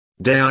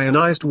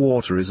Deionized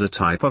water is a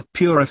type of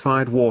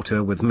purified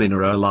water with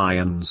mineral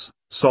ions,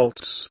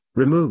 salts,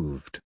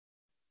 removed.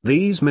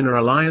 These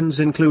mineral ions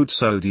include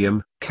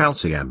sodium,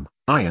 calcium,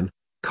 iron,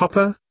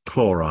 copper,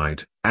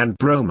 chloride, and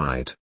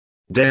bromide.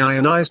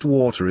 Deionized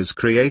water is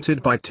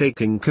created by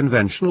taking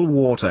conventional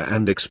water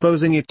and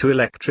exposing it to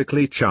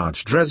electrically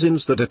charged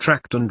resins that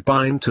attract and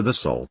bind to the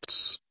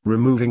salts,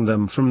 removing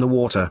them from the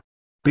water.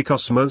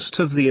 Because most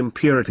of the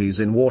impurities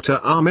in water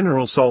are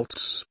mineral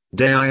salts,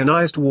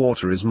 deionized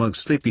water is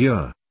mostly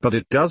pure, but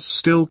it does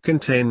still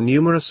contain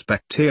numerous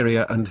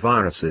bacteria and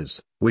viruses,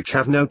 which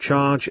have no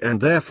charge and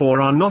therefore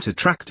are not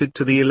attracted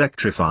to the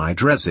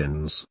electrified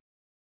resins.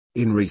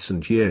 In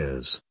recent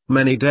years,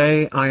 many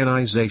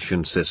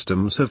deionization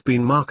systems have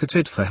been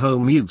marketed for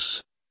home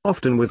use,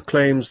 often with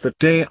claims that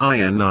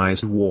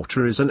deionized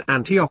water is an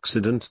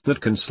antioxidant that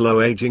can slow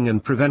aging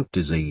and prevent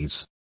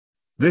disease.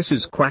 This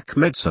is quack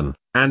medicine,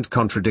 and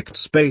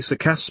contradicts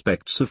basic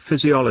aspects of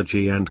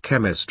physiology and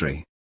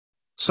chemistry.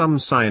 Some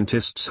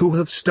scientists who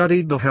have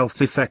studied the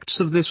health effects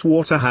of this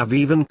water have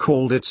even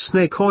called it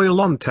snake oil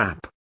on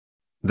tap.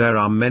 There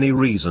are many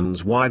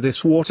reasons why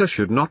this water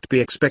should not be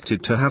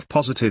expected to have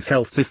positive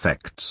health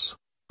effects,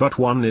 but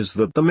one is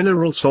that the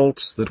mineral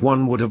salts that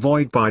one would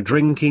avoid by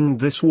drinking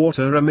this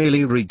water are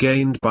merely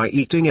regained by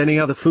eating any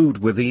other food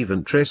with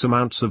even trace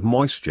amounts of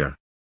moisture.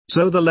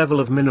 So the level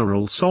of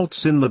mineral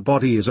salts in the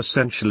body is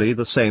essentially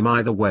the same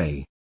either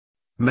way.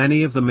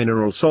 Many of the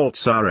mineral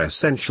salts are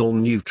essential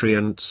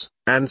nutrients,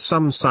 and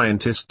some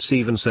scientists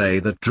even say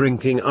that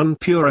drinking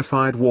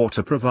unpurified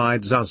water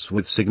provides us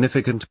with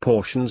significant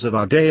portions of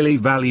our daily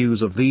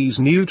values of these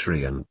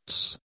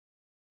nutrients.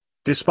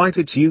 Despite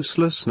its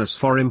uselessness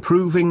for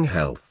improving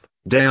health,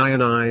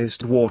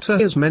 deionized water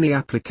has many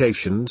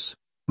applications,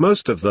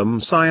 most of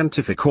them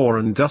scientific or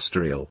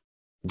industrial.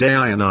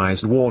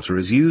 Deionized water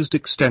is used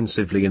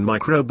extensively in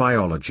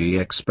microbiology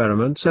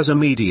experiments as a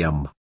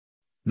medium.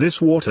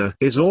 This water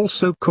is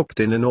also cooked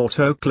in an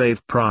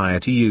autoclave prior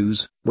to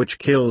use, which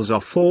kills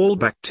off all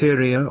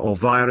bacteria or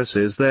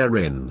viruses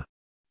therein.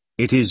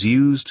 It is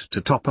used to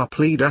top up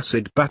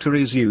lead-acid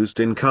batteries used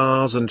in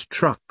cars and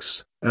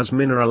trucks, as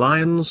mineral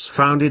ions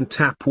found in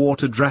tap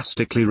water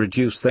drastically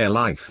reduce their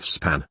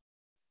lifespan.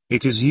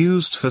 It is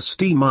used for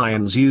steam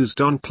irons used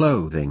on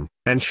clothing,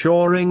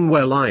 ensuring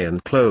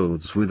well-ironed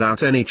clothes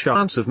without any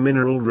chance of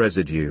mineral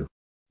residue.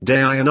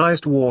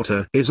 Deionized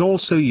water is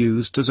also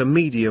used as a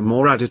medium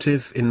or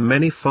additive in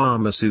many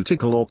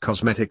pharmaceutical or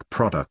cosmetic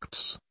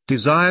products,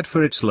 desired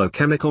for its low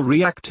chemical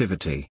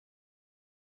reactivity.